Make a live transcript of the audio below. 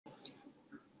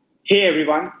Hey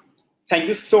everyone, thank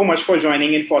you so much for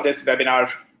joining in for this webinar.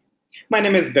 My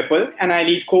name is Vipul and I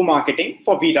lead co-marketing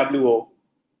for VWO.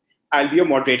 I'll be your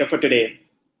moderator for today.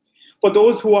 For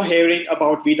those who are hearing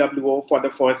about VWO for the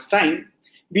first time,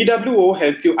 VWO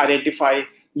helps you identify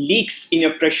leaks in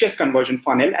your precious conversion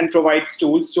funnel and provides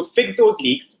tools to fix those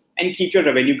leaks and keep your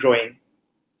revenue growing.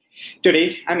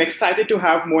 Today, I'm excited to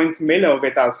have Mogens Møller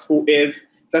with us, who is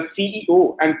the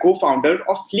CEO and co-founder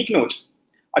of Sleeknote,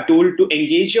 a tool to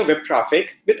engage your web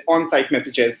traffic with on-site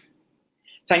messages.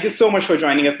 Thank you so much for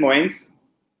joining us, Mogens.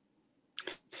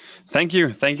 Thank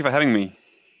you. Thank you for having me.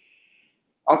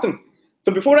 Awesome.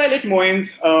 So before I let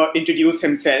Mogens introduce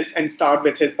himself and start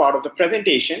with his part of the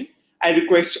presentation, I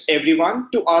request everyone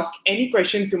to ask any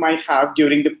questions you might have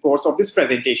during the course of this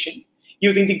presentation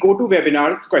using the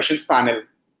GoToWebinar's questions panel.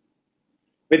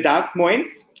 With that, Mogens,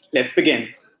 let's begin.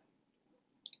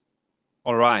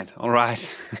 All right.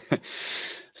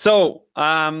 So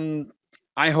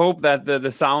I hope that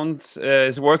the sound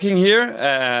is working here.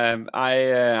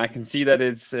 I can see that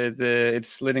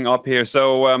it's lighting up here.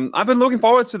 So I've been looking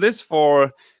forward to this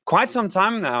for quite some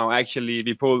time now, actually,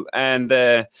 Vipul. And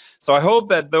so I hope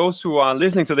that those who are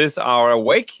listening to this are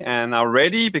awake and are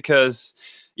ready, because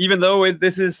even though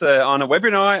this is on a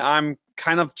webinar, I'm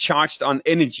kind of charged on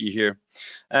energy here.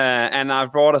 And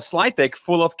I've brought a slide deck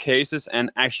full of cases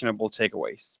and actionable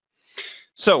takeaways.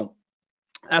 So,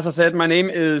 as I said, my name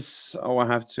is, I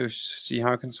have to see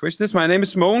how I can switch this. My name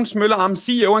is Mogens Møller. I'm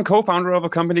CEO and co-founder of a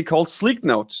company called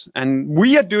Sleeknote. And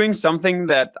we are doing something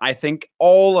that I think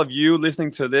all of you listening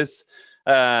to this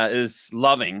is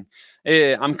loving.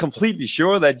 I'm completely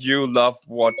sure that you love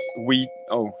what we,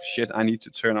 oh shit, I need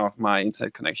to turn off my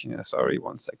internet connection here. Sorry,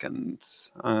 1 second.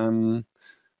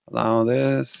 Allow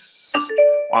this.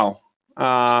 Wow.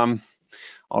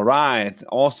 All right,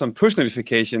 awesome push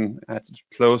notification. I had to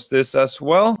close this as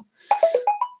well.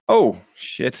 Oh,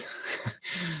 shit.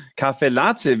 Cafe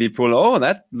latte, Vipul. Oh,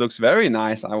 that looks very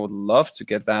nice. I would love to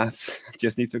get that.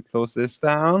 Just need to close this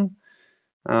down.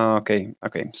 Okay,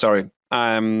 sorry.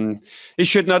 It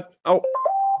should not, oh,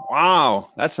 wow,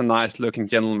 that's a nice looking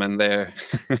gentleman there.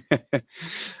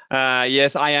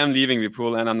 Yes, I am leaving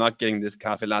Vipul and I'm not getting this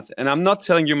cafe latte. And I'm not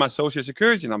telling you my social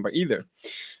security number either.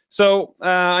 So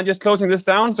I'm just closing this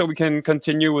down so we can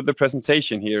continue with the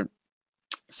presentation here.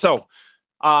 So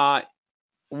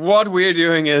what we're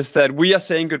doing is that we are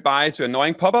saying goodbye to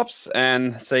annoying pop-ups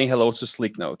and saying hello to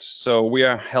Sleeknote. So we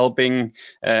are helping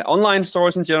online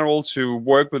stores in general to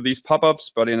work with these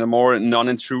pop-ups, but in a more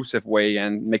non-intrusive way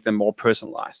and make them more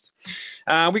personalized.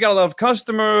 We got a lot of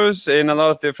customers in a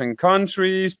lot of different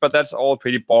countries, but that's all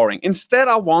pretty boring. Instead,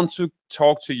 I want to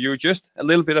talk to you just a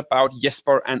little bit about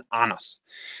Jesper and Anders.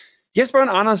 Jesper and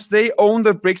Anders, they own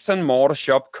the bricks and mortar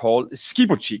shop called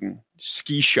Skibutikken,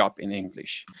 ski shop in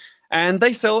English. And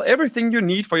they sell everything you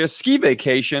need for your ski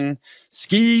vacation: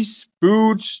 skis,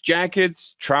 boots,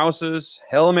 jackets, trousers,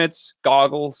 helmets,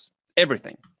 goggles,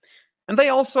 everything. And they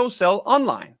also sell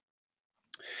online.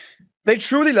 They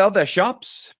truly love their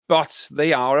shops, but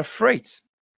they are afraid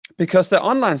because their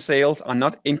online sales are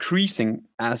not increasing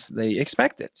as they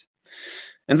expected.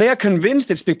 And they are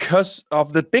convinced it's because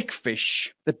of the big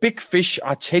fish. The big fish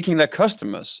are taking their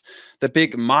customers, the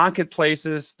big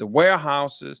marketplaces, the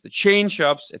warehouses, the chain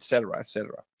shops, etc.,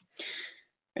 etc.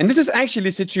 And this is actually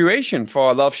a situation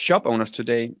for a lot of shop owners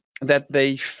today, that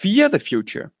they fear the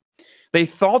future. They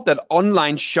thought that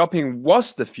online shopping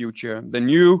was the future, the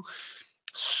new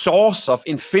source of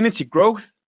infinity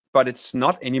growth, but it's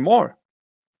not anymore.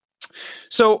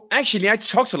 So actually, I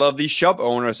talked to a lot of these shop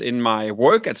owners in my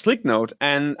work at Sleeknote,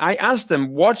 and I asked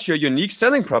them, what's your unique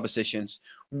selling propositions?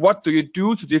 What do you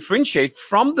do to differentiate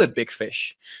from the big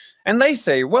fish? And they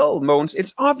say, well, Mogens,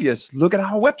 it's obvious. Look at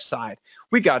our website.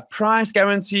 We got price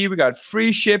guarantee, we got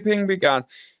free shipping, we got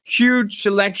huge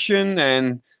selection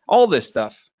and all this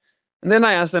stuff. And then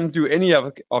I asked them, do any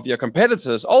of your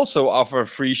competitors also offer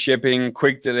free shipping,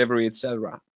 quick delivery,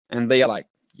 etc.? And they are like,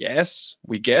 yes,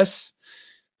 we guess.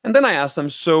 And then I asked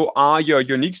them, so are your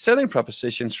unique selling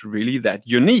propositions really that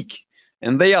unique?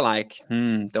 And they are like,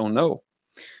 don't know.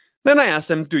 Then I asked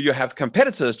them, do you have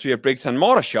competitors to your bricks and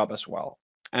mortar shop as well?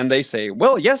 And they say,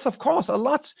 well, yes, of course, a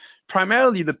lot,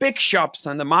 primarily the big shops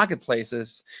and the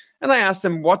marketplaces. And I asked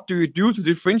them, what do you do to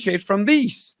differentiate from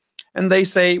these? And they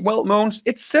say, well, Mogens,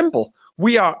 it's simple.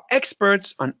 We are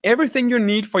experts on everything you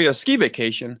need for your ski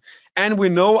vacation, and we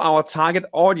know our target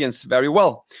audience very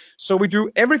well. So we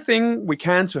do everything we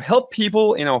can to help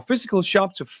people in our physical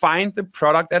shop to find the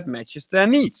product that matches their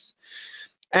needs.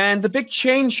 And the big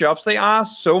chain shops, they are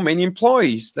so many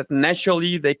employees that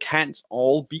naturally they can't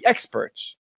all be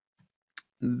experts.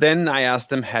 Then I asked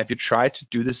them, have you tried to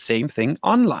do the same thing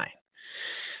online?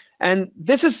 And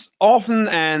this is often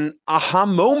an aha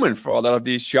moment for a lot of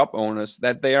these shop owners,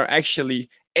 that they are actually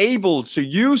able to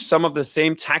use some of the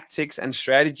same tactics and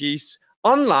strategies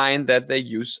online that they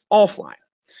use offline.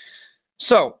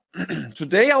 So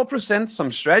today I'll present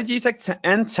some strategies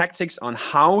and tactics on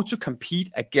how to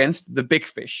compete against the big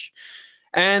fish.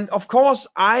 And of course,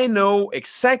 I know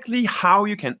exactly how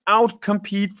you can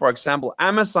outcompete, for example,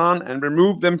 Amazon, and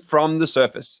remove them from the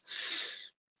surface.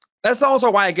 That's also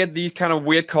why I get these kind of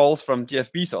weird calls from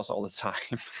Jeff Bezos all the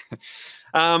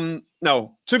time.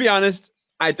 No, to be honest,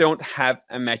 I don't have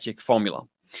a magic formula,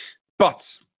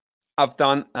 but I've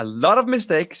done a lot of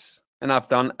mistakes and I've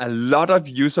done a lot of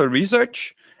user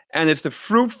research, and it's the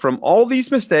fruit from all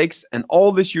these mistakes and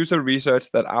all this user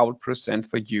research that I will present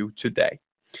for you today.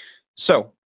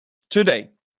 So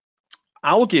today,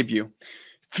 I will give you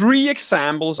 3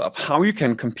 examples of how you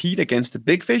can compete against the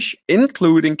big fish,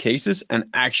 including cases and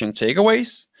action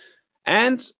takeaways.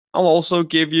 And I'll also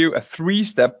give you a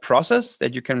 3-step process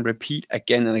that you can repeat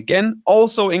again and again,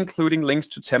 also including links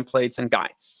to templates and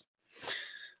guides.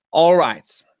 All right,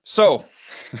 so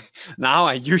now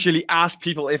I usually ask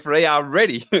people if they are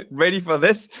ready for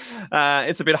this.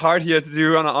 It's a bit hard here to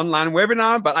do on an online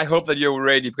webinar, but I hope that you're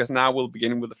ready, because now we'll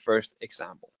begin with the first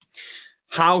example.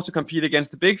 How to compete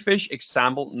against the big fish,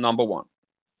 example number 1.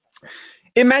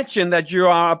 Imagine that you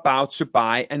are about to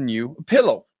buy a new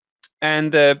pillow.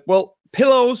 And well,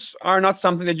 pillows are not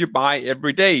something that you buy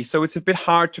every day, so it's a bit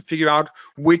hard to figure out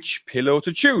which pillow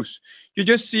to choose. You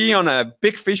just see on a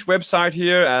big fish website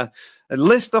here a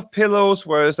list of pillows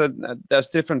where there's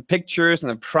different pictures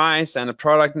and a price and a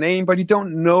product name, but you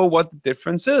don't know what the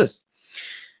difference is.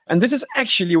 And this is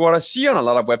actually what I see on a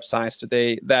lot of websites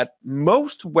today, that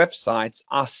most websites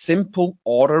are simple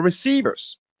order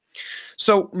receivers.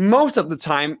 So most of the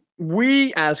time,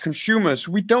 we as consumers,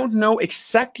 we don't know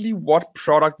exactly what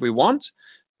product we want,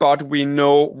 but we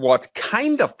know what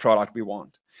kind of product we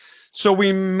want. So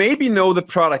we maybe know the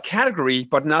product category,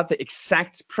 but not the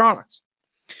exact product.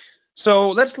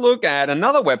 So let's look at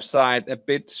another website, a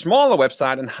bit smaller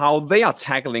website, and how they are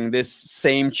tackling this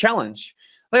same challenge.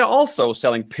 They are also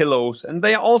selling pillows, and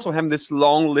they also have this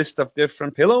long list of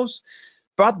different pillows.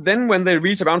 But then when they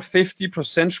reach around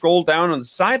 50% scroll down on the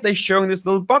site, they're showing this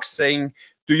little box saying,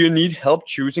 do you need help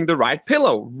choosing the right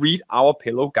pillow? Read our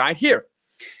pillow guide here.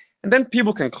 And then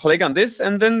people can click on this,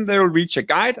 and then they will reach a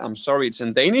guide. I'm sorry, it's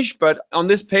in Danish, but on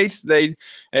this page, they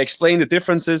explain the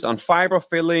differences on fiber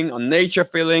filling, on nature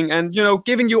filling, and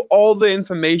giving you all the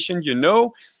information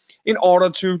in order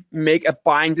to make a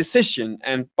buying decision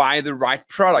and buy the right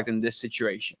product in this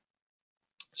situation.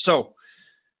 So,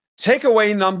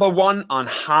 takeaway number 1 on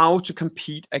how to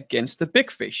compete against the big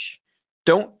fish.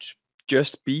 Don't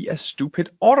just be a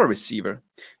stupid order receiver.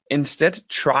 Instead,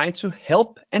 try to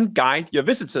help and guide your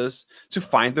visitors to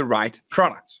find the right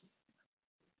product.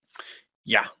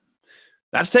 Yeah,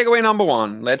 that's takeaway number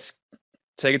 1. Let's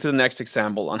take it to the next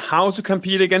example on how to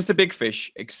compete against the big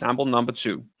fish. Example number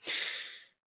 2.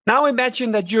 Now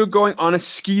imagine that you're going on a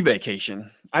ski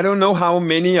vacation. I don't know how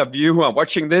many of you who are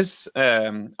watching this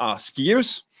are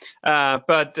skiers,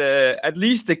 but at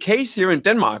least the case here in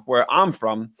Denmark, where I'm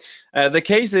from, the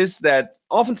case is that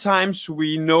oftentimes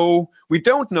we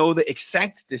don't know the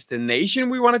exact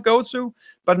destination we want to go to,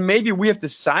 but maybe we have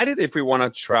decided if we want to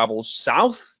travel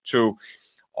south to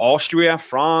Austria,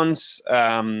 France,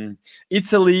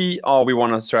 Italy, or we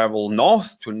want to travel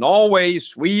north to Norway,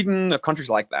 Sweden, countries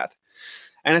like that.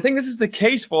 And I think this is the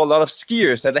case for a lot of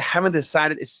skiers, that they haven't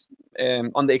decided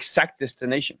on the exact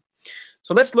destination.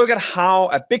 So let's look at how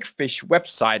a big fish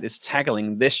website is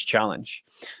tackling this challenge.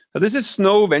 So this is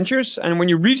Snow Ventures, and when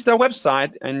you reach their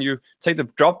website and you take the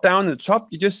drop down at the top,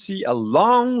 you just see a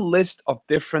long list of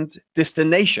different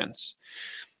destinations.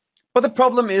 But the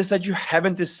problem is that you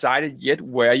haven't decided yet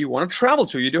where you want to travel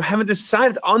to. You haven't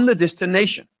decided on the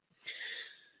destination.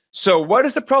 So what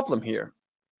is the problem here?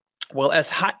 Well,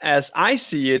 as I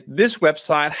see it, this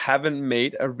website haven't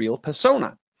made a real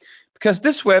persona, because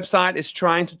this website is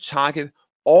trying to target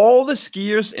all the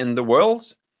skiers in the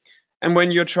world. And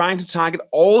when you're trying to target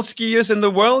all skiers in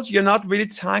the world, you're not really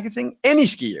targeting any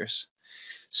skiers.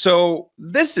 So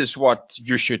this is what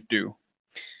you should do.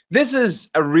 This is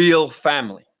a real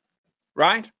family,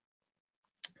 right?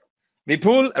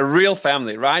 Vipul, a real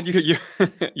family, right?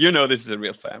 You know this is a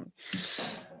real family.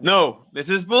 No, this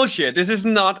is bullshit. This is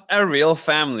not a real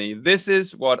family. This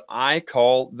is what I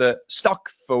call the stock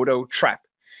photo trap.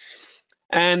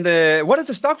 And what is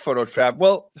a stock photo trap?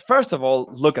 Well, first of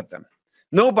all, look at them.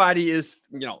 Nobody is,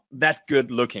 that good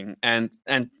looking, and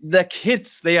the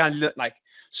kids, they are like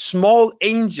small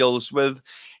angels with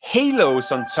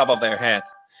halos on top of their head.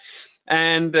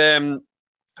 And then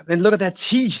look at their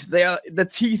teeth. The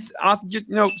teeth are,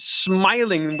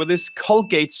 smiling with this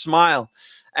Colgate smile.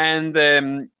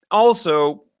 And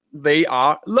also, they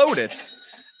are loaded.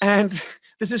 And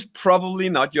this is probably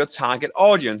not your target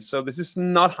audience. So this is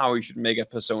not how you should make a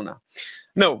persona.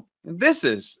 No, this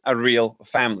is a real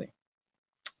family.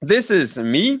 This is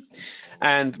me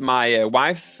and my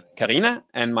wife, Karina,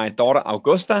 and my daughter,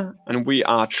 Augusta. And we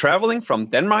are traveling from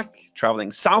Denmark,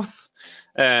 traveling south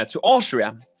to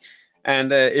Austria.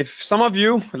 And if some of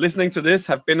you listening to this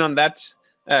have been on that,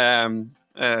 on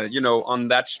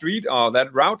that street or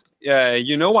that route,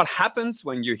 you know what happens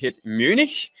when you hit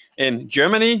Munich in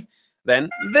Germany. Then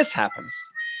this happens.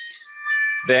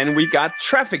 Then we got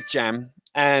traffic jam.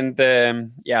 And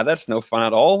yeah, that's no fun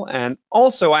at all. And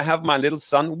also, I have my little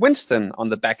son Winston on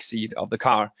the back seat of the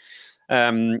car.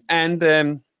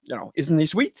 Isn't he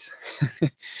sweet?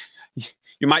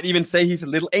 You might even say he's a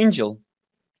little angel.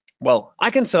 Well, I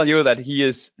can tell you that he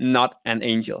is not an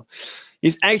angel.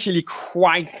 He's actually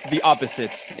quite the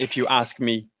opposite, if you ask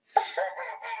me.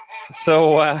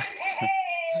 So,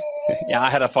 yeah, I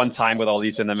had a fun time with all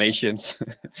these animations.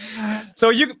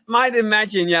 So you might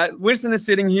imagine, yeah, Winston is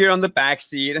sitting here on the back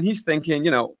seat and he's thinking,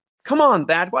 come on,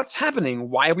 Dad, what's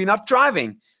happening? Why are we not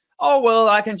driving? Oh, well,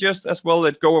 I can just as well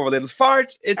let go of a little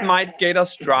fart. It might get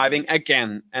us driving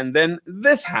again. And then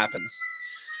this happens.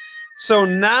 So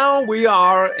now we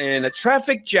are in a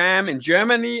traffic jam in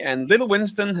Germany and little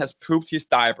Winston has pooped his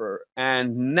diaper.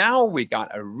 And now we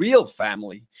got a real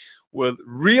family with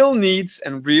real needs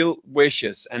and real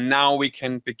wishes. And now we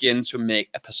can begin to make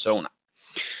a persona.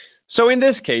 So in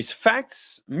this case,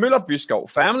 facts, Møller-Byskov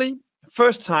family,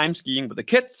 first time skiing with the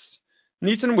kids,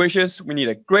 needs and wishes, we need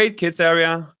a great kids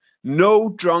area, no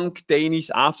drunk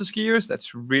Danish after skiers,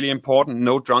 that's really important,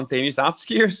 no drunk Danish after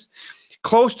skiers,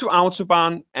 close to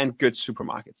Autobahn and good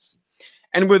supermarkets.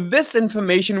 And with this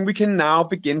information, we can now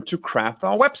begin to craft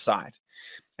our website.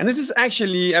 And this is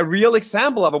actually a real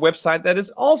example of a website that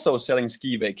is also selling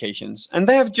ski vacations. And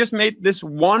they have just made this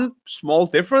one small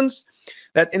difference,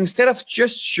 that instead of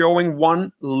just showing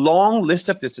one long list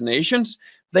of destinations,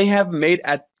 they have made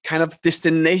a kind of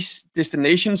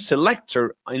destination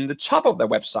selector in the top of their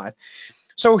website.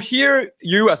 So here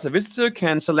you as a visitor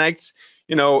can select,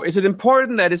 is it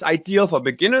important that it's ideal for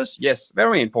beginners? Yes,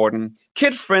 very important.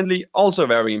 Kid-friendly, also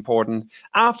very important.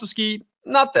 After ski,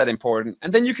 not that important.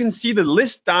 And then you can see the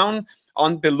list down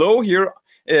on below here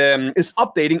is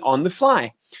updating on the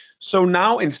fly. So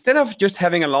now instead of just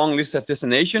having a long list of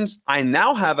destinations, I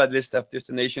now have a list of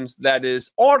destinations that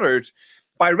is ordered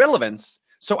by relevance.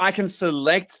 So I can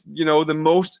select, the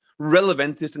most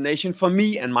relevant destination for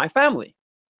me and my family.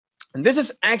 And this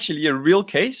is actually a real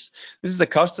case. This is a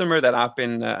customer that I've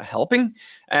been helping.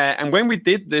 And when we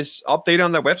did this update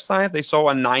on their website, they saw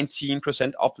a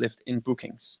 19% uplift in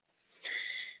bookings.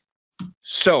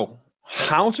 So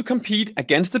how to compete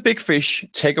against the big fish,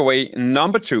 takeaway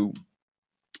number 2.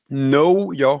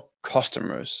 Know your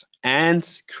customers and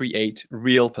create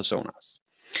real personas.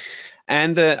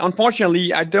 And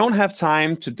unfortunately, I don't have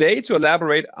time today to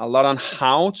elaborate a lot on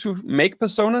how to make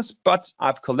personas, but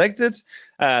I've collected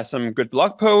some good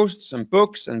blog posts, some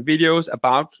books and videos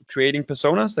about creating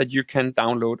personas that you can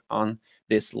download on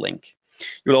this link.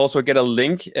 You'll also get a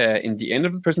link in the end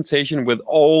of the presentation with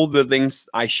all the links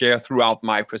I share throughout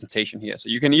my presentation here. So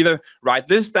you can either write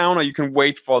this down or you can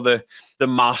wait for the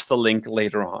master link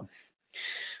later on.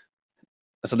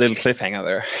 That's a little cliffhanger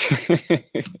there.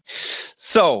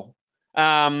 So,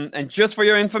 and just for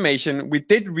your information, we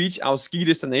did reach our ski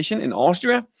destination in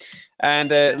Austria.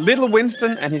 And little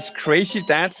Winston and his crazy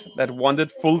dad that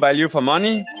wanted full value for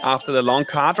money after the long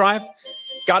car drive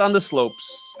got on the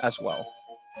slopes as well.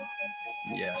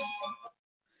 Yes.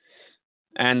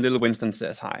 And little Winston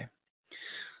says hi.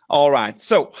 All right,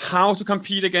 so how to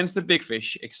compete against the big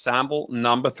fish. Example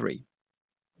number 3.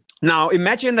 Now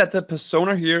imagine that the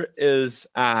persona here is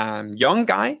a young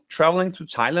guy traveling to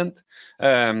Thailand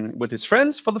with his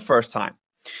friends for the first time.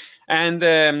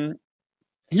 And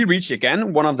he reached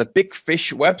again one of the big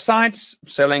fish websites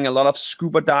selling a lot of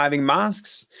scuba diving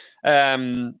masks.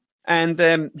 And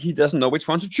he doesn't know which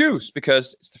one to choose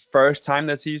because it's the first time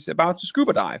that he's about to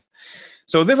scuba dive.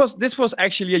 So this was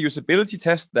actually a usability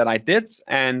test that I did.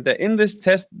 And in this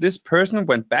test, this person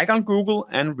went back on Google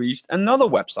and reached another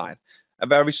website, a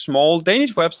very small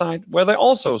Danish website where they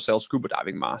also sell scuba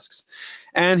diving masks.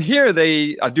 And here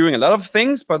they are doing a lot of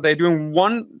things, but they're doing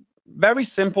one very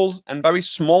simple and very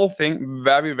small thing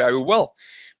very, very well.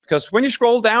 Because when you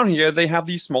scroll down here, they have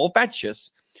these small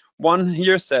badges. One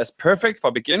here says perfect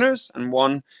for beginners, and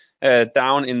one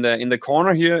down in the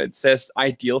corner here, it says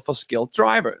ideal for skilled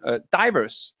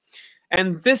divers.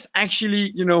 And this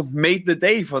actually, made the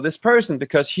day for this person,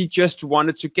 because he just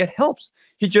wanted to get help.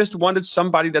 He just wanted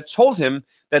somebody that told him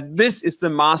that this is the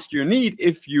mask you need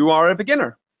if you are a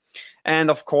beginner. And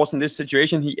of course, in this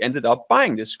situation, he ended up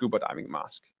buying this scuba diving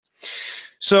mask.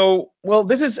 So, well,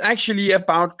 this is actually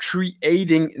about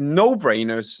creating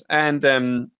no-brainers, and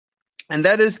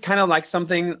that is kind of like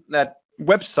something that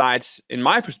websites, in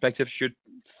my perspective, should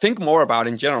think more about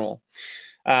in general.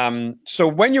 So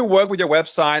when you work with your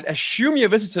website, assume your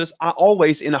visitors are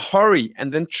always in a hurry,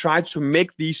 and then try to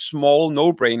make these small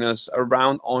no-brainers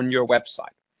around on your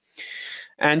website.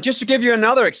 And just to give you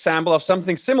another example of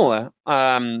something similar,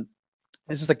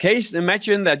 this is the case.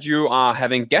 Imagine that you are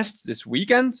having guests this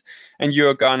weekend, and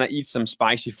you're gonna eat some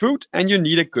spicy food, and you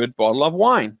need a good bottle of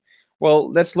wine.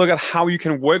 Well, let's look at how you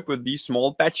can work with these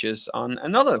small batches on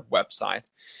another website.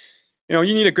 You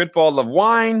need a good bottle of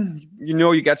wine,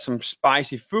 you get some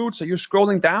spicy food, so you're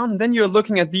scrolling down, and then you're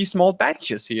looking at these small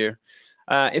batches here.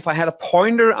 If I had a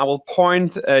pointer, I will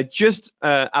point just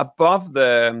above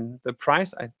the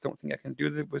price. I don't think I can do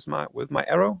this with my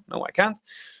arrow. No, I can't.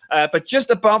 But just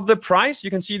above the price, you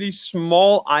can see these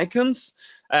small icons.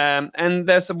 And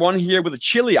there's one here with a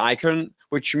chili icon,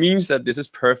 which means that this is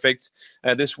perfect.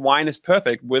 This wine is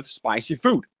perfect with spicy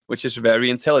food, which is very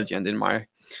intelligent in my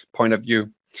point of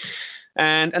view.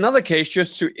 And another case,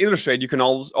 just to illustrate, you can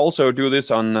also do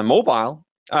this on mobile.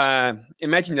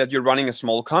 Imagine that you're running a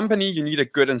small company, you need a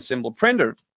good and simple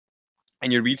printer,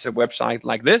 and you reach a website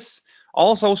like this.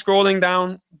 Also scrolling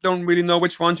down, don't really know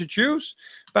which one to choose,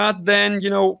 but then,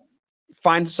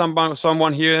 find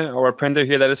someone here or a printer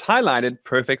here that is highlighted,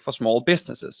 perfect for small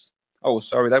businesses. Oh,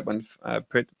 sorry, that went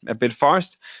a bit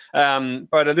fast,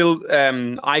 but a little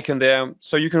icon there,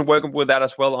 so you can work with that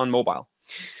as well on mobile.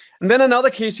 And then another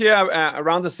case here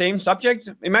around the same subject.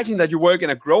 Imagine that you work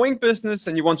in a growing business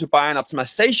and you want to buy an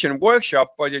optimization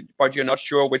workshop, but you're not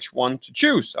sure which one to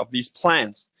choose of these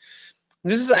plans.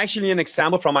 This is actually an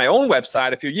example from my own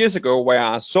website a few years ago, where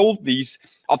I sold these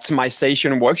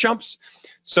optimization workshops.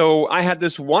 So I had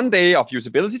this one day of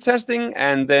usability testing,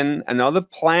 and then another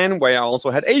plan where I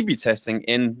also had A/B testing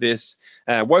in this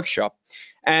workshop.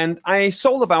 And I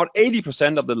sold about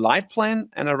 80% of the light plan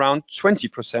and around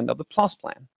 20% of the plus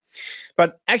plan.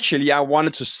 But actually, I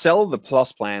wanted to sell the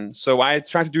plus plan, so I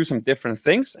tried to do some different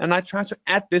things, and I tried to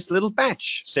add this little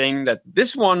batch saying that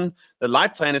this one, the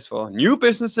light plan, is for new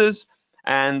businesses,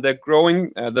 and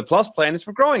the plus plan is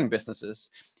for growing businesses.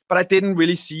 But I didn't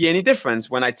really see any difference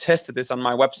when I tested this on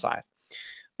my website.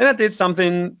 Then I did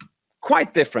something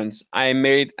quite different. I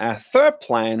made a third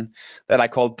plan that I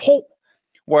called Pro,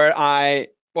 where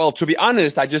to be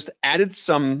honest, I just added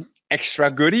some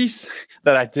extra goodies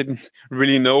that I didn't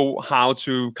really know how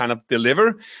to kind of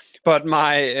deliver. But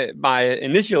my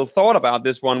initial thought about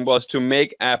this one was to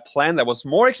make a plan that was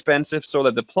more expensive, so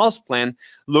that the plus plan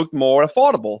looked more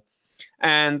affordable.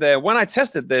 And when I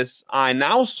tested this, I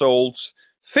now sold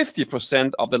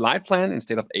 50% of the light plan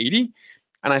instead of 80,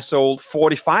 and I sold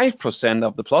 45%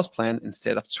 of the plus plan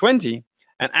instead of 20.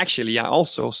 And actually, I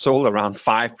also sold around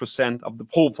 5% of the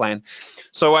Pro plan.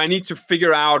 So I need to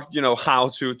figure out, how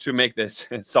to make this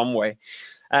in some way.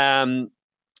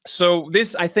 So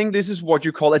I think this is what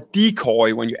you call a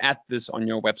decoy when you add this on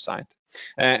your website.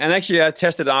 And actually, I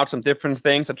tested out some different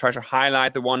things. I tried to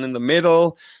highlight the one in the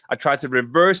middle. I tried to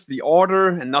reverse the order,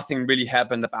 and nothing really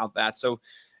happened about that. So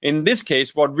in this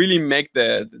case, what really made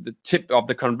the tip of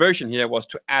the conversion here was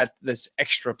to add this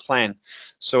extra plan,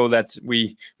 so that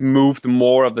we moved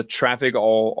more of the traffic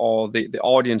or the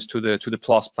audience to the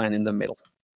plus plan in the middle.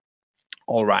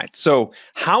 All right, so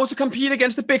how to compete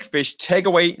against the big fish.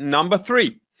 Takeaway number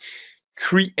 3,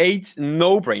 create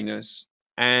no-brainers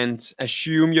and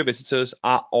assume your visitors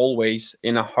are always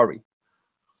in a hurry.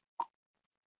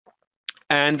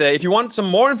 And if you want some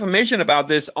more information about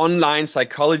this online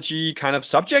psychology kind of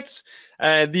subjects,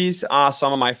 these are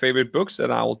some of my favorite books that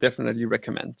I will definitely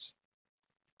recommend.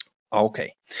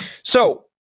 Okay, so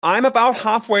I'm about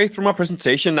halfway through my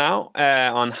presentation now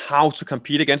on how to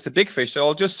compete against the big fish. So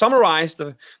I'll just summarize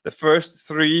the first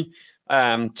 3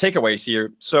 takeaways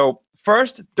here. So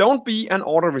first, don't be an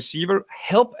order receiver.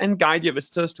 Help and guide your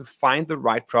visitors to find the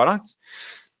right product.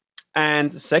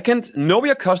 And second, know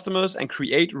your customers and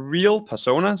create real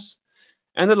personas.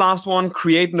 And the last one,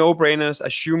 create no-brainers.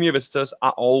 Assume your visitors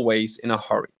are always in a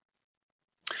hurry.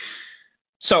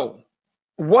 So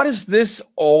what is this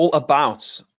all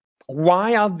about?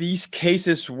 Why are these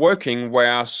cases working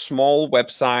where small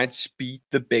websites beat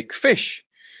the big fish?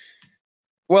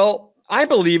 Well, I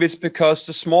believe it's because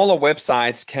the smaller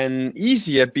websites can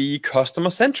easier be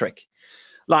customer-centric.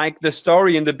 Like the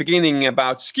story in the beginning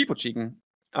about Skibutikken.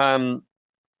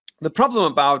 the problem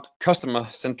about customer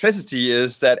centricity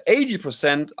is that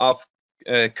 80% of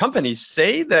companies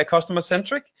say they're customer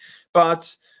centric,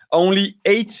 but only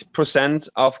 8%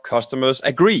 of customers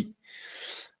agree.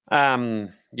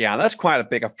 Yeah, that's quite a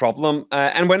big problem.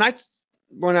 And when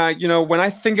I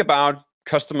think about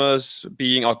customers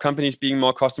being or companies being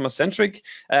more customer centric,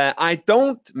 I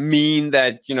don't mean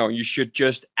that you should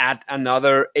just add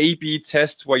another A/B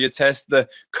test where you test the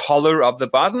color of the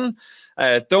button.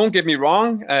 Don't get me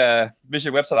wrong,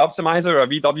 Visual Website Optimizer or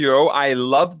VWO, I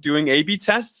love doing A/B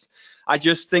tests. I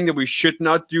just think that we should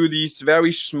not do these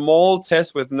very small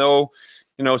tests with no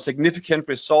significant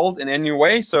result in any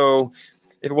way. So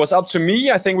if it was up to me,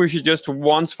 I think we should just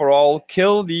once for all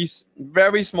kill these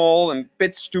very small and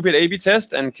bit stupid A/B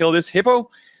tests and kill this hippo,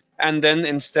 and then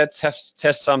instead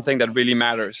test something that really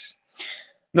matters.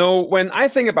 Now, when I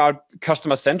think about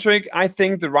customer centric, I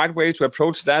think the right way to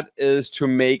approach that is to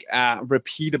make a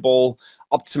repeatable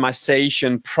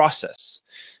optimization process.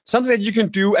 Something that you can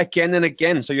do again and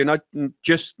again, so you're not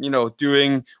just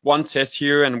doing one test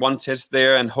here and one test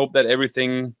there and hope that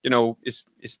everything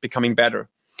is becoming better.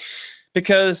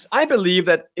 Because I believe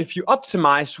that if you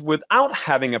optimize without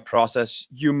having a process,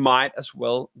 you might as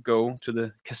well go to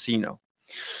the casino.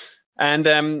 And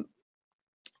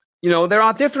there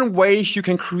are different ways you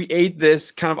can create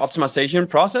this kind of optimization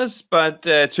process, but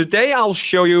today I'll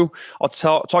show you or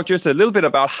talk just a little bit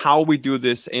about how we do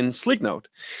this in Sleeknote.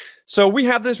 So we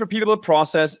have this repeatable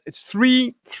process. It's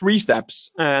three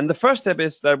steps, and the first step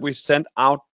is that we send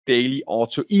out daily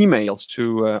auto emails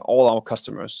to all our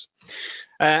customers.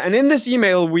 And in this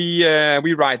email, we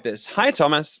write this: "Hi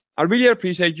Thomas, I really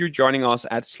appreciate you joining us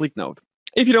at Sleeknote.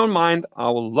 If you don't mind, I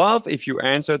will love if you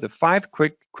answer the 5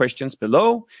 quick questions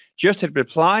below. Just hit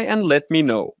reply and let me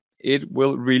know. It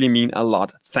will really mean a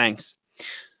lot. Thanks."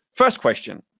 First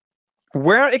question: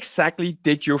 where exactly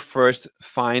did you first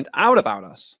find out about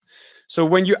us? So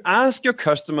when you ask your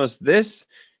customers this,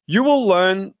 you will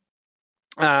learn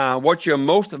what your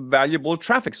most valuable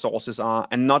traffic sources are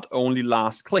and not only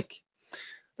last click.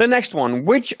 The next one: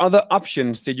 which other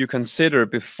options did you consider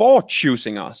before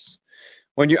choosing us?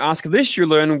 When you ask this, you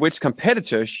learn which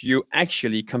competitors you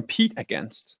actually compete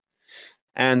against.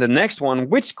 And the next one: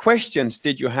 which questions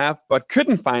did you have but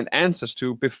couldn't find answers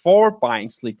to before buying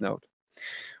Sleeknote?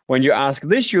 When you ask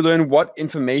this, you learn what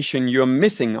information you're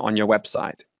missing on your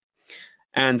website.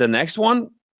 And the next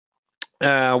one: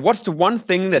 what's the one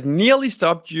thing that nearly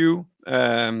stopped you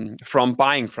from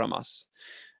buying from us?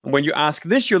 And when you ask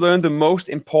this, you learn the most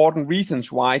important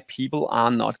reasons why people are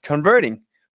not converting.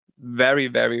 Very,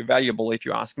 very valuable if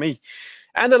you ask me.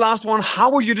 And the last one: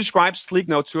 how would you describe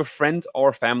Sleeknote to a friend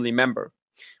or family member?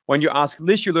 When you ask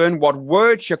this, you learn what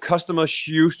words your customers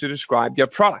use to describe your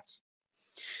products.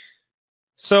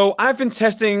 So I've been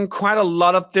testing quite a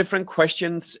lot of different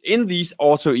questions in these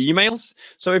auto emails.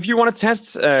 So if you want to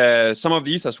test some of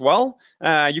these as well,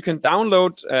 you can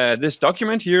download this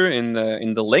document here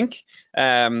in the link.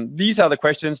 These are the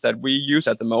questions that we use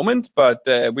at the moment, but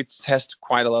we test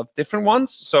quite a lot of different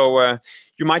ones. So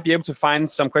you might be able to find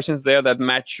some questions there that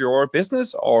match your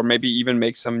business, or maybe even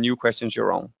make some new questions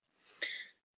your own.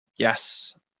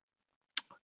 Yes.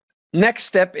 Next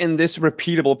step in this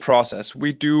repeatable process,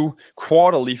 we do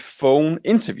quarterly phone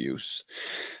interviews.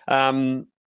 I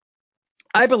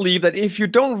believe that if you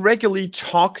don't regularly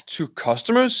talk to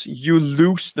customers, you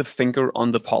lose the finger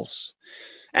on the pulse.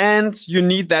 And you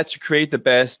need that to create the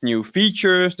best new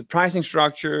features, the pricing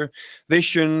structure,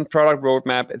 vision, product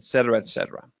roadmap, etc.,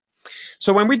 etc.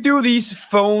 So when we do these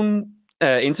phone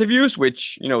interviews,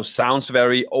 which sounds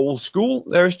very old school,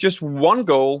 there's just one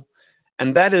goal,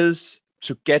 and that is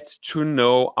to get to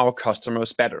know our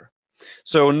customers better.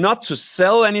 So not to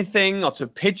sell anything or to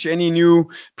pitch any new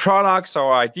products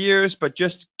or ideas, but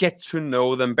just get to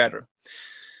know them better.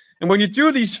 And when you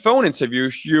do these phone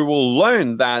interviews, you will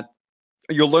learn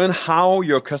how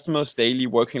your customers' daily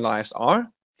working lives are.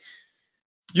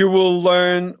 You will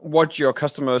learn what your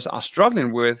customers are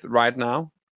struggling with right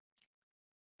now.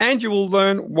 And you will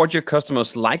learn what your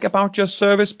customers like about your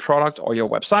service, product, or your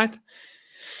website.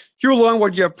 You'll learn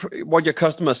what your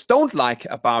customers don't like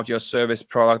about your service,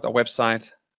 product, or website.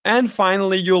 And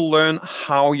finally, you'll learn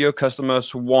how your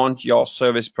customers want your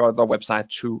service, product, or website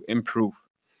to improve.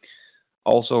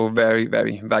 Also very,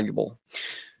 very valuable.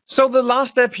 So the last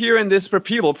step here in this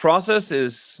repeatable process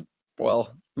is,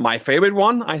 well, my favorite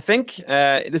one, I think.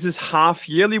 This is half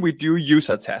yearly. We do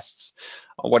user tests,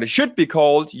 or what it should be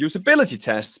called usability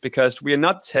tests, because we are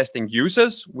not testing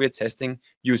users, we're testing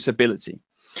usability.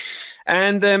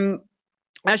 And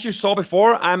as you saw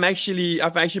before, I've actually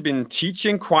been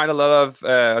teaching quite a lot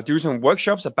of doing some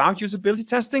workshops about usability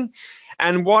testing.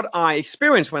 And what I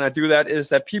experience when I do that is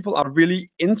that people are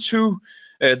really into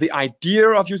the idea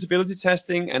of usability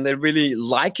testing, and they really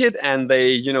like it, and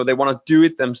they want to do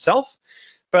it themselves.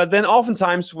 But then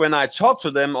oftentimes when I talk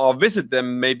to them or visit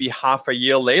them maybe half a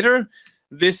year later,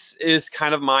 this is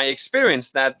kind of my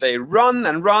experience, that they run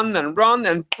and run and run,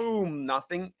 and boom,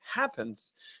 nothing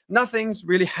happens. Nothing's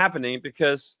really happening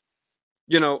because,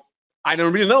 I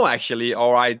don't really know actually,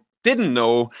 or I didn't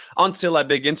know until I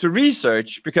began to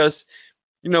research, because,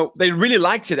 they really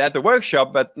liked it at the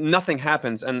workshop, but nothing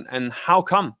happens. And how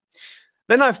come?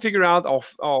 Then I figured out,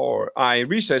 or I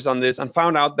researched on this and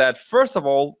found out that, first of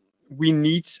all, we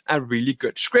need a really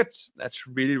good script. That's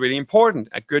really, really important,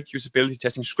 a good usability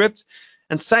testing script.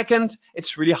 And second,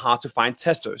 it's really hard to find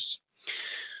testers.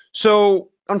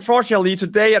 So unfortunately,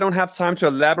 today I don't have time to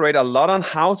elaborate a lot on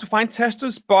how to find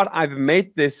testers, but I've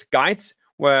made this guide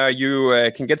where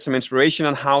you can get some inspiration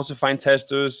on how to find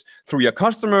testers through your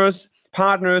customers,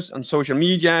 partners, on social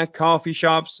media, coffee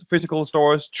shops, physical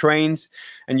stores, trains,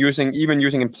 and even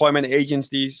using employment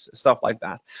agencies, stuff like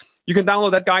that. You can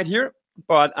download that guide here.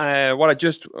 But what I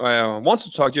just want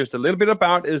to talk just a little bit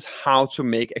about is how to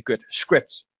make a good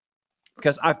script,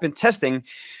 because I've been testing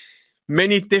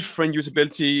many different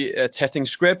usability testing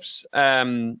scripts,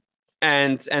 and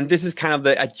this is kind of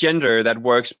the agenda that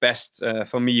works best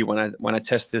for me when I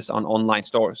test this on online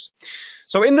stores.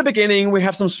 So in the beginning, we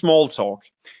have some small talk.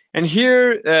 And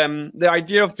here, the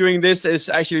idea of doing this is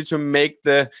actually to make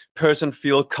the person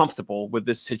feel comfortable with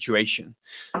this situation.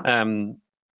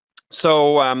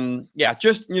 Yeah,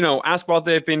 just, ask what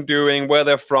they've been doing, where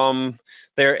they're from,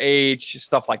 their age,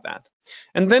 stuff like that.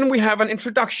 And then we have an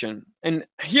introduction. And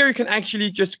here you can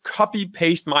actually just copy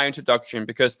paste my introduction,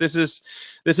 because this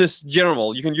is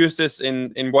general. You can use this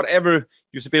in whatever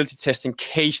usability testing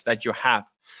case that you have.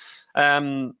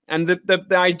 And the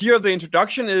idea of the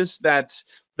introduction is that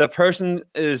the person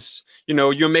is,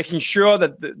 you're making sure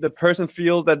that the person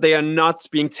feels that they are not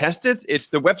being tested. It's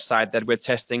the website that we're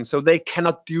testing, so they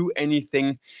cannot do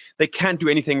anything. They can't do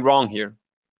anything wrong here.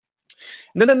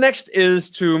 And then the next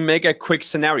is to make a quick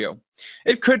scenario.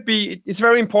 It could be, it's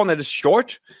very important that it's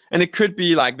short, and it could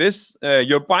be like this.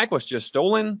 Your bike was just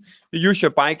stolen. You use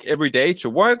your bike every day to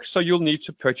work, so you'll need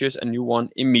to purchase a new one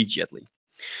immediately.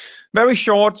 Very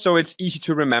short, so it's easy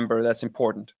to remember. That's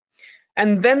important.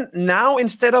 And then now,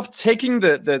 instead of taking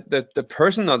the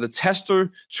person or the tester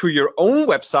to your own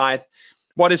website,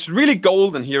 what is really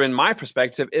golden here in my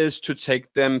perspective is to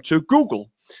take them to Google.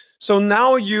 So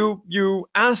now you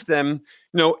ask them,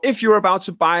 if you're about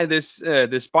to buy this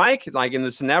bike, like in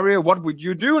the scenario, what would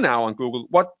you do now on Google?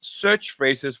 What search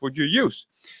phrases would you use?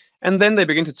 And then they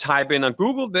begin to type in on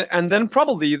Google, and then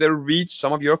probably they'll reach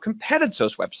some of your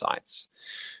competitors' websites.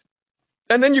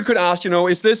 And then you could ask,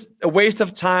 is this a waste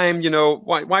of time?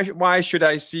 Why should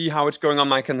I see how it's going on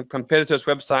my competitors'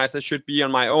 websites? That should be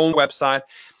on my own website.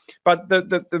 But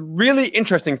the really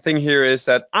interesting thing here is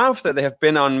that after they have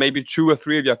been on maybe 2 or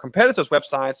 3 of your competitors'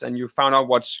 websites, and you found out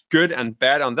what's good and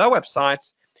bad on their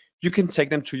websites, you can take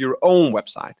them to your own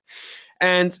website.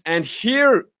 And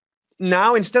here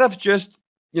now, instead of just,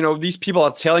 these people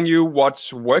are telling you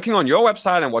what's working on your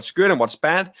website and what's good and what's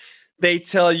bad, they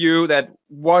tell you that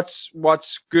what's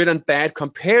good and bad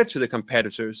compared to the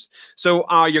competitors. So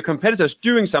are your competitors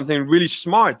doing something really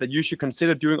smart that you should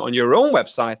consider doing on your own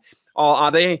website? Or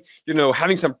are they,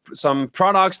 having some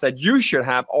products that you should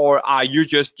have? Or are you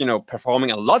just, performing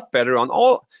a lot better on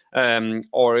all,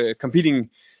 or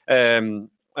competing against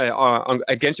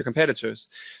your competitors?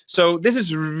 So this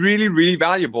is really, really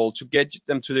valuable to get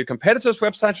them to the competitors'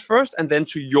 websites first, and then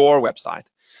to your website.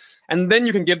 And then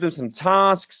you can give them some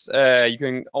tasks. You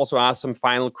can also ask some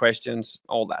final questions,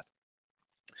 all that.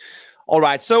 All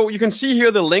right, so you can see here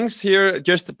the links here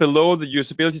just below the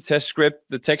usability test script,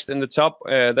 the text in the top.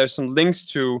 There's some links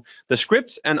to the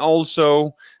script, and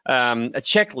also a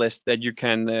checklist that you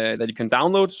can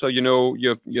download, so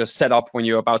you're set up when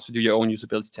you're about to do your own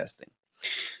usability testing.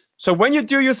 So when you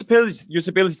do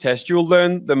usability test, you'll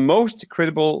learn the most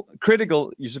critical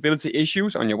usability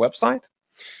issues on your website.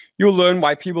 You'll learn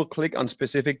why people click on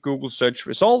specific Google search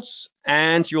results,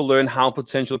 and you'll learn how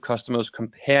potential customers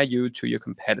compare you to your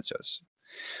competitors.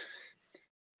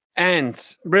 And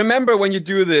remember, when you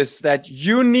do this, that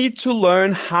you need to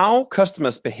learn how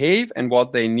customers behave and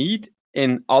what they need.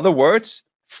 In other words,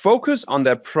 focus on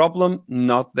their problem,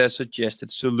 not their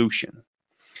suggested solution.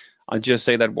 I'll just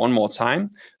say that one more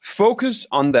time. Focus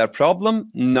on their problem,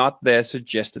 not their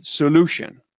suggested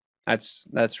solution.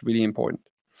 That's really important.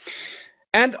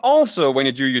 And also, when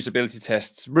you do usability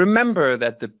tests, remember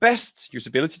that the best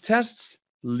usability tests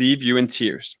leave you in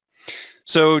tears.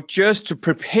 So just to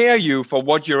prepare you for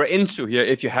what you're into here,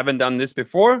 if you haven't done this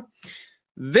before,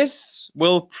 this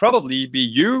will probably be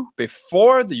you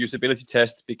before the usability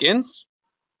test begins.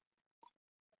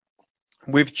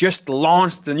 We've just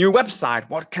launched the new website.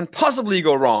 What can possibly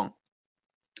go wrong?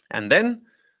 And then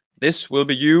this will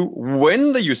be you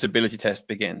when the usability test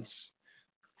begins.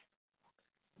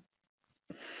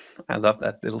 I love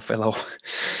that little fellow.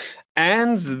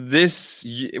 And this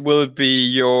will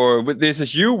be this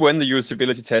is you when the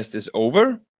usability test is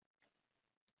over.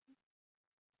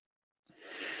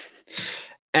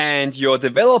 And your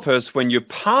developers when you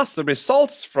pass the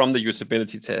results from the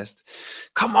usability test.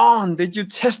 Come on, did you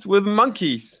test with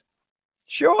monkeys?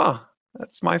 Sure,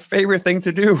 that's my favorite thing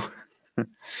to do.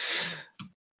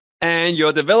 And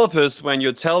your developers when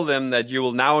you tell them that you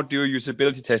will now do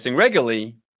usability testing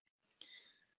regularly.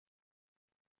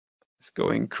 It's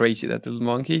going crazy, that little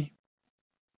monkey.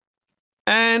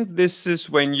 And this is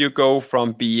when you go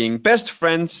from being best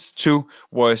friends to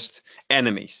worst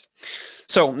enemies.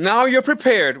 So now you're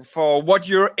prepared for what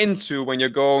you're into when you're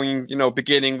going,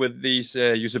 beginning with these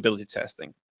usability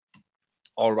testing.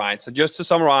 All right, so just to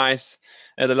summarize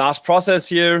the last process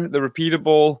here, the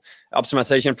repeatable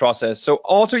optimization process. So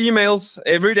auto emails,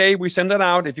 every day we send that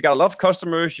out. If you got a lot of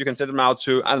customers, you can send them out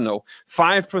to,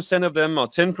 5% of them or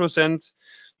 10%.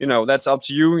 That's up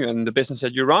to you and the business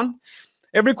that you run.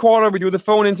 Every quarter we do the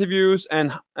phone interviews,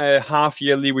 and half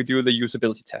yearly we do the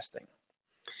usability testing.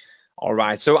 All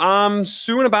right, so I'm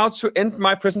soon about to end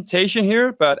my presentation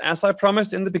here, but as I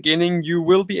promised in the beginning, you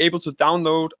will be able to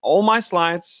download all my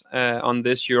slides on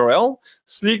this URL,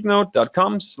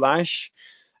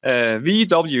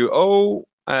 sleeknote.com/VWO.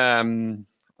 I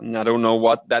don't know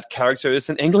what that character is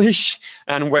in English,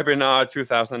 and webinar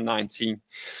 2019.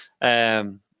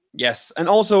 Yes, and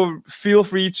also feel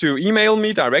free to email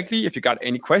me directly if you got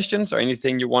any questions or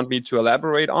anything you want me to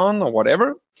elaborate on or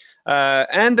whatever.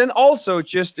 And then also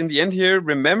just in the end here,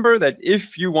 remember that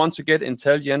if you want to get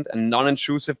intelligent and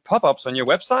non-intrusive pop-ups on your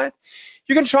website,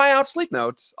 you can try out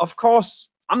Sleeknote. Of course,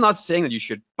 I'm not saying that you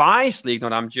should buy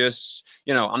Sleeknote. I'm just,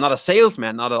 I'm not a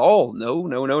salesman, not at all.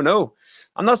 No.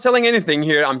 I'm not selling anything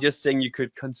here. I'm just saying you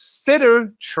could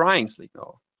consider trying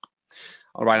Sleeknote.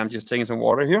 All right, I'm just taking some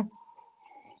water here.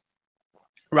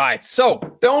 Right,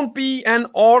 so don't be an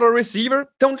order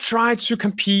receiver. Don't try to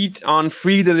compete on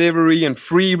free delivery and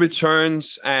free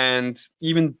returns and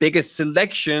even bigger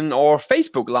selection or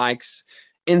Facebook likes.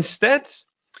 Instead,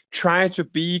 try to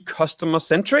be customer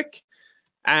centric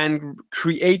and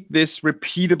create this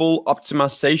repeatable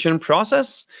optimization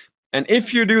process. And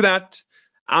if you do that,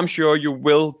 I'm sure you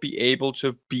will be able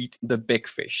to beat the big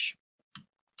fish.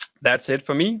 That's it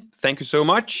for me. Thank you so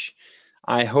much.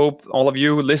 I hope all of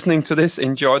you listening to this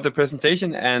enjoyed the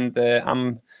presentation, and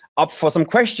I'm up for some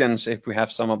questions if we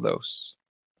have some of those.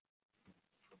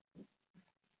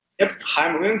 Yep. Hi,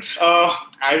 Mogens.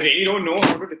 I really don't know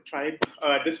how to describe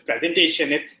this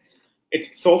presentation. It's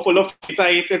so full of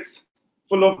insights. It's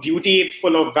full of beauty. It's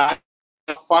full of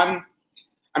fun.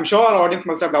 I'm sure our audience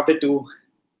must have loved it too.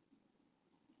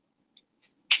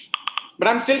 But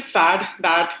I'm still sad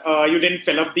that you didn't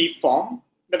fill up the form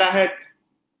that I had.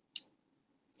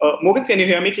 Mogens, can you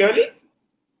hear me clearly?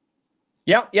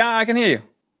 Yeah, I can hear you.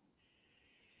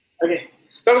 Okay.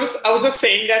 So I was just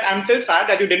saying that I'm still sad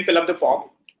that you didn't fill up the form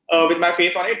with my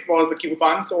face on it. It was a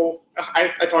coupon, so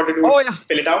I thought to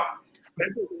fill it out.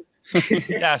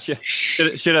 Yeah,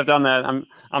 should have done that.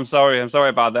 I'm sorry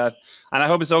about that. And I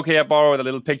hope it's okay. I borrowed a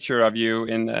little picture of you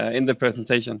in the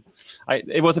presentation.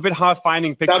 It was a bit hard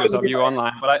finding pictures of you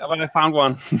online, but I found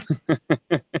one.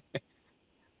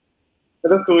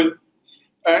 That's cool.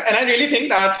 And I really think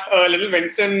that little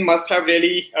Winston must have that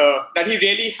he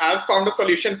really has found a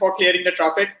solution for clearing the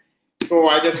traffic. So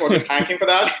I just want to thank him for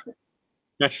that.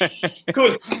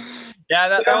 Cool. Yeah,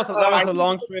 that was a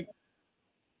long trip.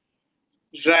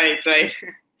 Right.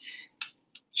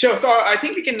 Sure. So I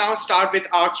think we can now start with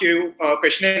our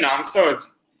question and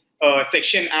answers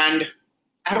section. And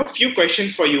I have a few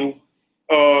questions for you.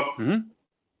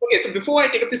 Okay, so before I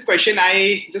take up this question,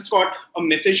 I just got a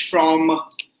message from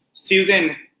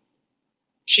Susan.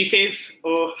 She says,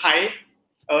 hi,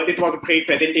 it was a great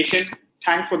presentation.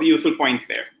 Thanks for the useful points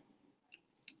there.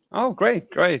 Oh, great.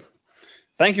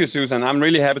 Thank you, Susan. I'm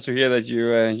really happy to hear that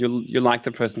you liked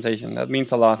the presentation. That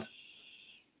means a lot.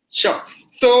 Sure.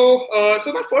 So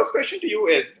my first question to you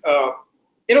is,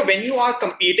 when you are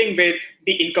competing with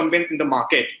the incumbents in the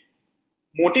market,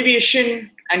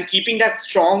 motivation and keeping that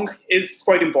strong is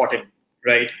quite important,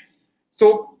 right?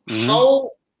 So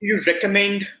how you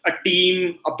recommend a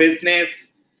team, a business,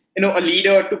 a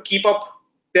leader to keep up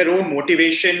their own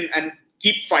motivation and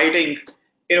keep fighting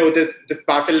this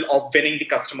battle of winning the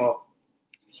customer?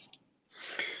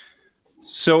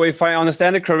 So if I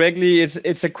understand it correctly,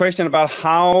 it's a question about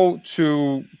how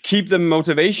to keep the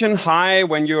motivation high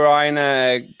when you are in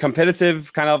a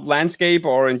competitive kind of landscape,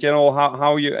 or in general,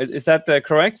 how you, is that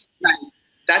correct?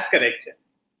 That's correct.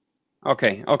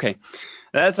 Okay.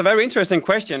 That's a very interesting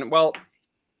question. Well,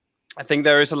 I think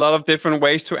there is a lot of different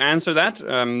ways to answer that.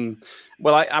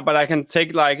 But I can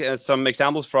take like some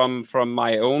examples from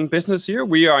my own business here.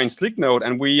 We are in Sleeknote,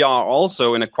 and we are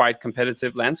also in a quite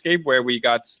competitive landscape where we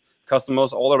got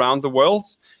customers all around the world,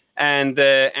 and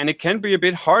it can be a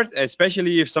bit hard,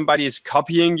 especially if somebody is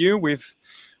copying you. We've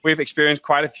experienced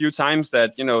quite a few times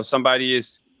that somebody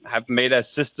have made a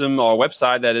system or a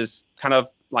website that is kind of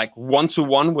like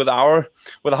one-to-one with our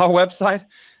website,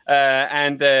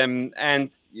 and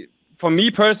for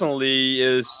me personally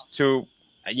is to,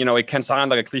 it can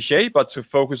sound like a cliche, but to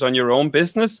focus on your own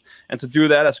business and to do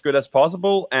that as good as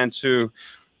possible, and to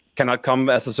cannot come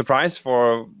as a surprise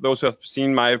for those who have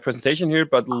seen my presentation here,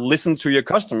 but listen to your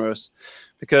customers,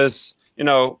 because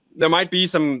there might be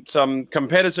some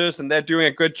competitors and they're doing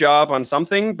a good job on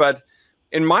something, but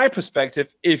in my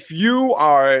perspective, if you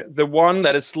are the one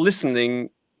that is listening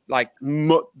like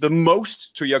the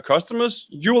most to your customers,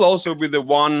 you will also be the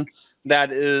one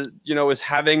that is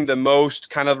having the most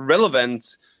kind of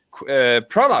relevant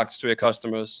products to your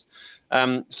customers.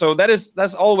 So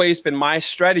that's always been my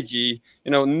strategy.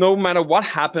 No matter what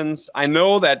happens, I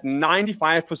know that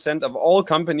 95% of all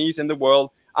companies in the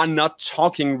world are not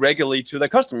talking regularly to their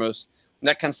customers. And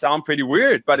that can sound pretty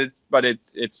weird, but it's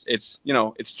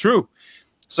true.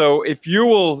 So if you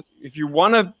want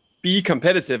to be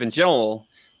competitive in general,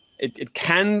 it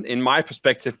can, in my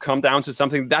perspective, come down to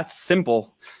something that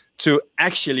simple, to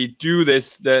actually do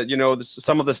this.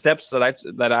 Some of the steps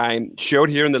that I showed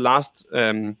here in the last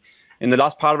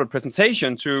part of the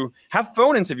presentation, to have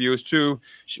phone interviews, to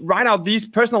write out these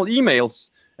personal emails.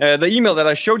 The email that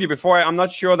I showed you before, I'm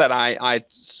not sure that I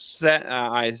said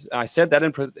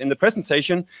that in the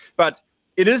presentation, but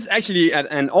it is actually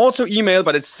an auto email,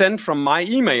 but it's sent from my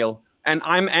email, and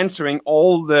I'm answering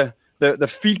all the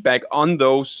feedback on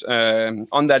those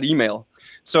on that email,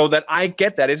 so that I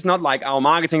get that. It's not like our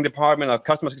marketing department or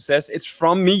customer success. It's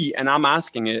from me, and I'm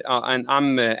asking it and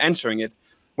I'm answering it,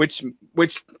 which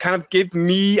kind of give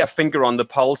me a finger on the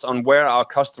pulse on where our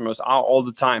customers are all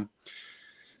the time.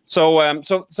 So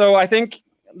I think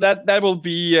that will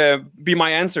be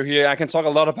my answer here. I can talk a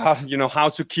lot about how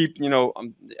to keep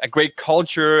a great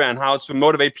culture and how to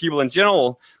motivate people in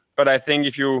general, but I think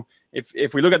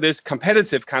if we look at this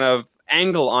competitive kind of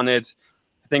angle on it,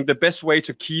 I think the best way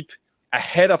to keep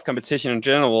ahead of competition in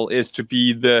general is to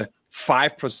be the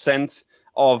 5%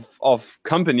 of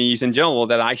companies in general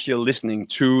that are actually listening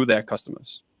to their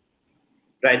customers.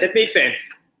 Right, that makes sense.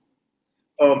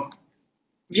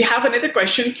 We have another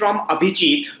question from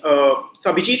Abhijit.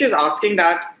 So Abhijit is asking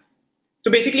that,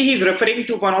 so basically he's referring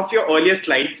to one of your earlier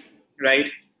slides, right?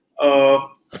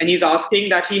 And he's asking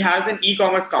that he has an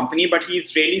e-commerce company, but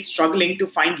he's really struggling to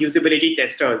find usability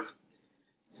testers.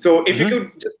 So if you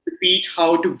could just repeat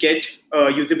how to get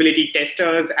usability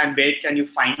testers and where can you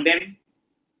find them?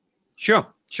 Sure.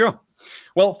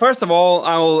 Well, first of all,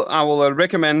 I will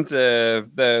recommend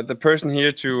the person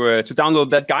here to download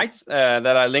that guide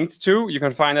that I linked to. You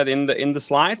can find that in the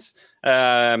slides.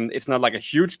 It's not like a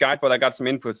huge guide, but I got some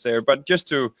inputs there. But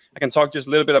I can talk just a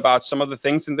little bit about some of the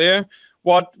things in there.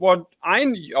 What we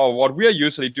are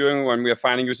usually doing when we are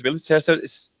finding usability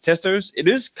testers, it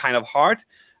is kind of hard.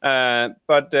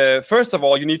 But first of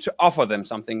all, you need to offer them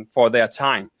something for their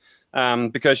time,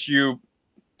 because you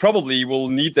probably will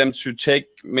need them to take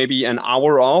maybe an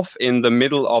hour off in the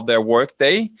middle of their work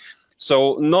day.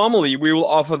 So normally we will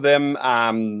offer them a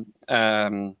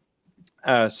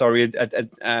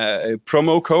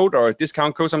promo code or a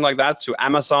discount code, something like that, to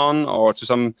Amazon or to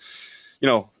some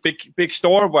big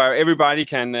store where everybody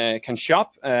can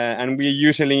shop, and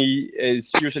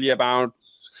it's usually about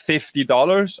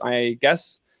 $50, I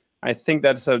guess. I think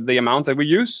that's the amount that we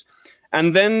use.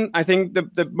 And then I think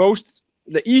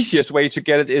the easiest way to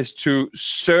get it is to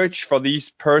search for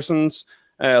these persons,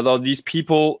 or these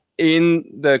people in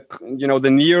the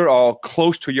near or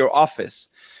close to your office,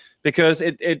 because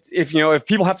if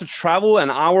people have to travel an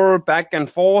hour back and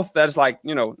forth, that's like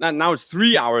now it's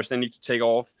 3 hours they need to take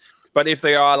off. But if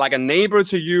they are like a neighbor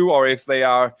to you, or if they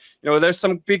are there's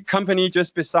some big company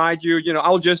just beside you,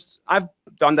 I've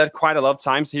done that quite a lot of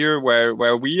times here where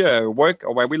we work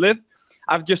or where we live.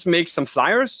 I've just made some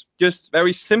flyers, just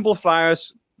very simple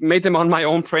flyers, made them on my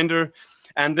own printer,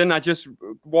 and then I just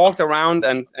walked around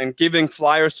and giving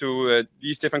flyers to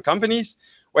these different companies,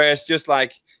 where it's just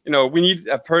like, we need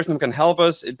a person who can help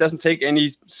us. It doesn't take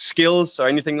any skills or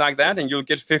anything like that, and you'll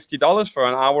get $50 for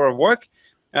an hour of work,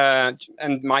 and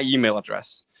my email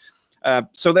address.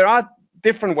 So there are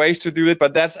different ways to do it,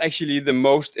 but that's actually the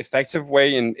most effective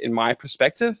way in my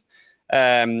perspective.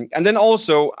 And then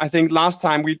also, I think last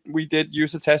time we did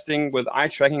user testing with eye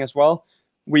tracking as well.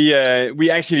 We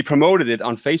actually promoted it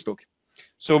on Facebook.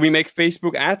 So we make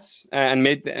Facebook ads and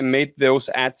made those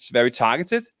ads very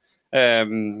targeted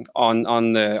on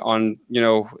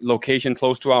location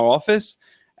close to our office,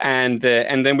 and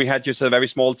then we had just a very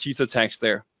small teaser text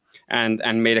there,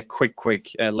 and made a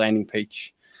quick landing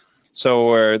page.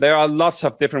 So there are lots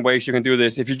of different ways you can do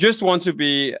this. If you just want to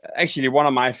be, actually one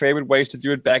of my favorite ways to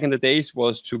do it back in the days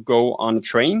was to go on a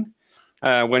train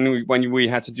when we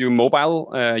had to do mobile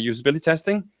usability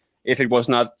testing. If it was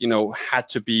not, had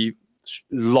to be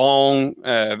long,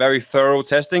 very thorough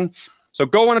testing. So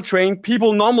go on a train.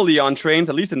 People normally on trains,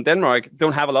 at least in Denmark,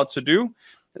 don't have a lot to do.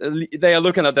 They are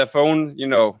looking at their phone,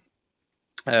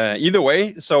 either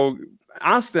way. So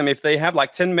ask them if they have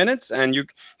like 10 minutes, and you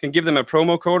can give them a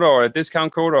promo code or a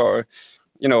discount code or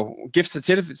gift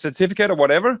certificate or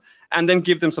whatever, and then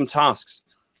give them some tasks.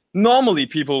 Normally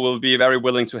people will be very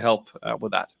willing to help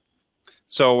with that.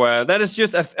 So that is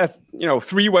just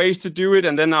 3 ways to do it,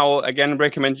 and then I'll again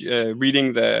recommend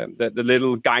reading the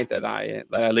little guide that I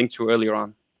linked to earlier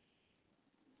on.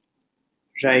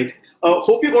 Right.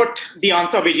 Hope you got the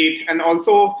answer, Vijit, and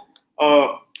also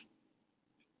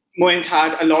Mogens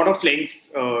had a lot of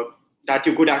links that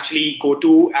you could actually go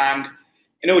to and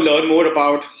learn more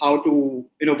about how to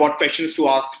what questions to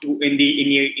ask in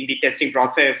the testing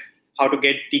process, how to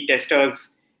get the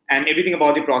testers, and everything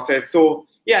about the process. So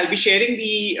yeah, I'll be sharing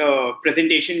the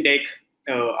presentation deck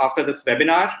after this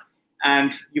webinar,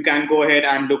 and you can go ahead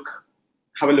and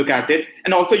have a look at it.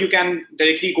 And also you can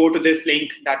directly go to this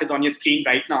link that is on your screen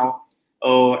right now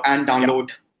and download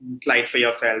slides for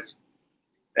yourself.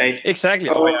 Right. Exactly.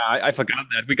 Oh yeah, I forgot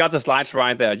that. We got the slides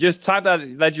right there. Just type that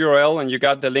URL and you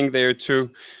got the link there too.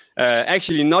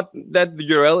 Actually, not that the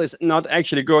URL is not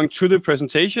actually going to the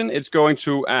presentation. It's going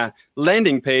to a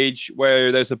landing page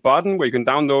where there's a button where you can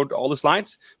download all the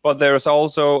slides, but there's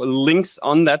also links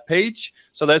on that page.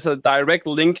 So there's a direct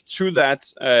link to that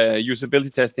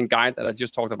usability testing guide that I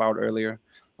just talked about earlier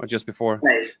or just before.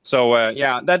 Right. So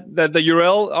yeah, the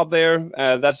URL up there,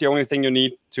 that's the only thing you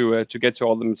need to get to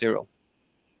all the material.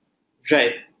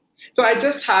 Right. So I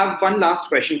just have one last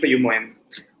question for you, Mogens.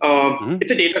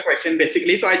 It's a data question,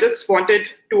 basically. So I just wanted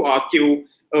to ask you,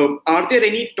 are there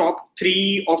any top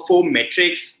 3 or 4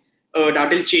 metrics that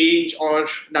will change or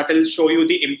that will show you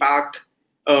the impact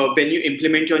when you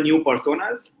implement your new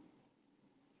personas?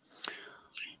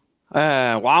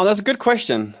 Wow, that's a good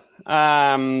question.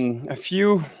 A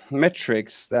few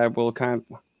metrics that will kind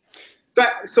of...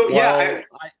 So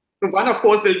one, of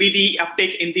course, will be the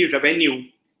uptake in the revenue.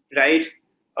 Right.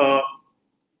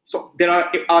 So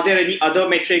are there any other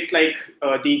metrics like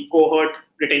the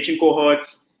retention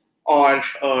cohorts, or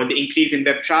the increase in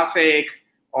web traffic,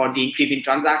 or the increase in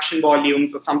transaction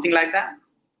volumes, or something like that?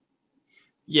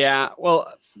 Yeah,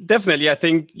 well, definitely. I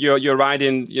think you're right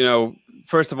in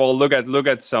first of all look at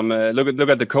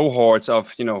the cohorts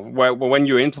of when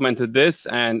you implemented this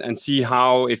and see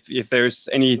how if there's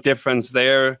any difference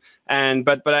there.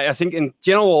 But I think in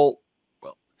general,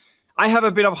 I have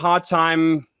a bit of a hard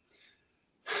time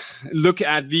look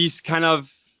at these kind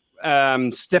of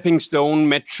stepping stone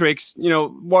metrics.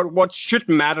 What should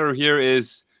matter here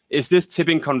is this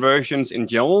tipping conversions in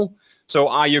general. So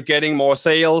are you getting more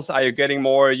sales? Are you getting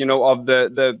more of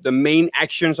the main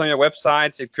actions on your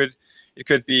websites? It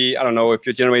could be, I don't know, if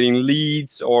you're generating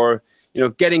leads or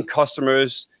getting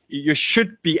customers. You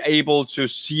should be able to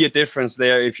see a difference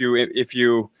there if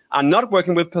you are not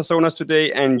working with personas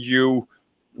today and you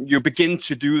begin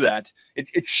to do that.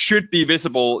 It should be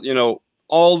visible,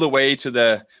 all the way to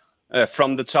the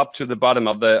from the top to the bottom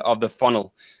of the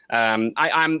funnel.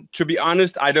 I'm to be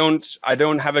honest, I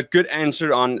don't have a good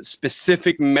answer on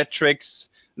specific metrics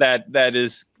that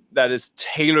is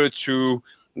tailored to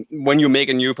when you make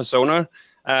a new persona.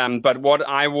 But what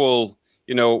I will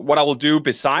do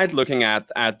beside looking at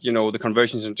the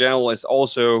conversions in general is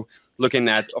also looking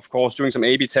at, of course, doing some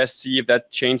A/B tests, see if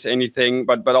that changed anything,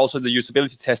 but also the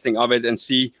usability testing of it, and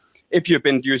see if you've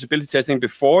been usability testing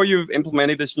before you've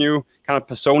implemented this new kind of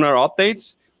persona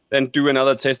updates. Then do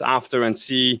another test after and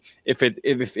see if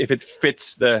it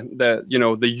fits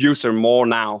the user more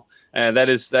now. That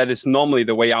is normally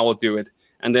the way I will do it,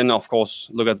 and then of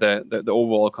course look at the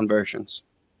overall conversions.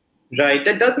 Right,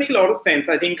 that does make a lot of sense.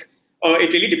 I think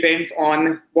it really depends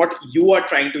on what you are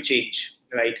trying to change,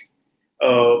 right?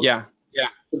 Yeah. Yeah.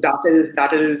 So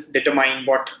that'll determine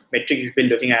what metric you'll be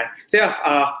looking at. So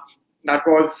yeah, that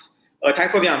was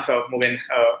thanks for the answer, Mogen.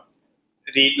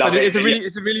 Really love But it.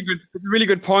 it's a really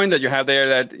good point that you have there,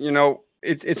 that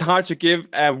it's hard to give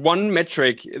one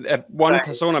metric, one Right.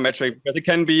 persona metric, because it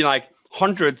can be like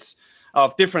hundreds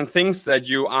of different things that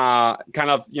you are kind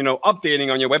of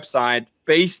updating on your website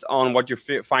based on what you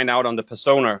find out on the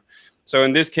persona. So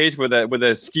in this case, with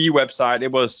a ski website,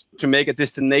 it was to make a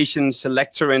destination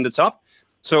selector in the top.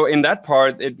 So in that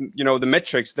part, the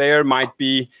metrics there might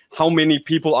be how many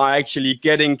people are actually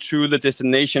getting to the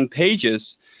destination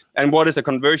pages, and what is the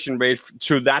conversion rate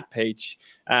to that page,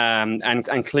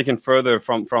 and clicking further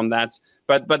from that.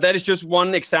 But that is just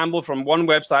one example from one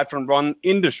website, from one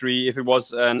industry. If it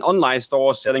was an online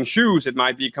store selling shoes, it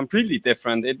might be completely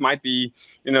different. It might be,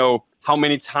 how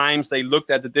many times they looked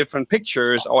at the different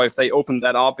pictures, or if they opened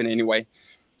that up in any way.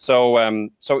 So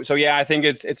yeah, I think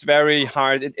it's very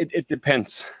hard. It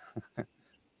depends.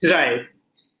 Right.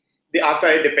 The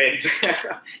answer depends.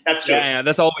 That's true. Yeah,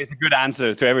 that's always a good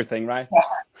answer to everything, right?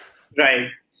 Right.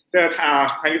 So,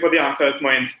 thank you for the answers,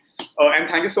 Mogens. And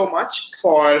thank you so much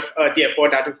for the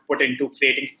effort that you've put into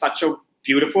creating such a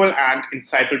beautiful and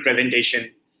insightful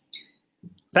presentation.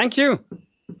 Thank you.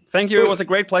 Thank you. It was a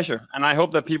great pleasure. And I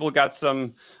hope that people got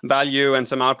some value and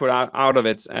some output out of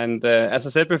it. And as I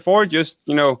said before, just,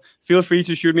 feel free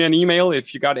to shoot me an email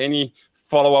if you got any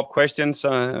follow-up questions.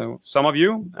 Some of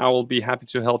you, I will be happy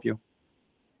to help you.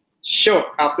 Sure,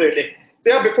 absolutely. So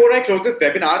yeah, before I close this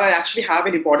webinar, I actually have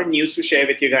an important news to share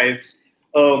with you guys.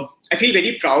 I feel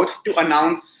very proud to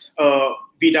announce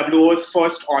VWO's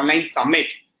first online summit,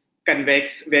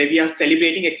 Convex, where we are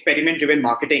celebrating experiment-driven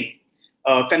marketing.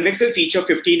 Convex will feature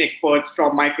 15 experts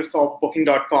from Microsoft,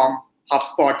 Booking.com,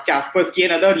 HubSpot, Kaspersky,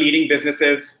 and other leading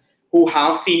businesses who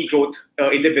have seen growth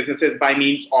in their businesses by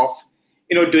means of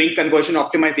doing conversion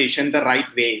optimization the right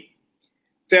way.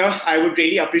 So I would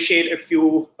really appreciate if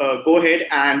you go ahead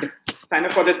and sign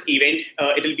up for this event.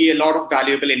 It'll be a lot of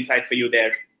valuable insights for you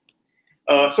there.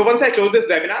 So once I close this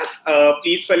webinar,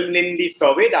 please fill in the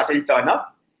survey that will turn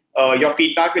up. Your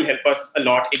feedback will help us a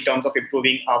lot in terms of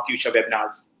improving our future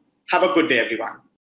webinars. Have a good day, everyone.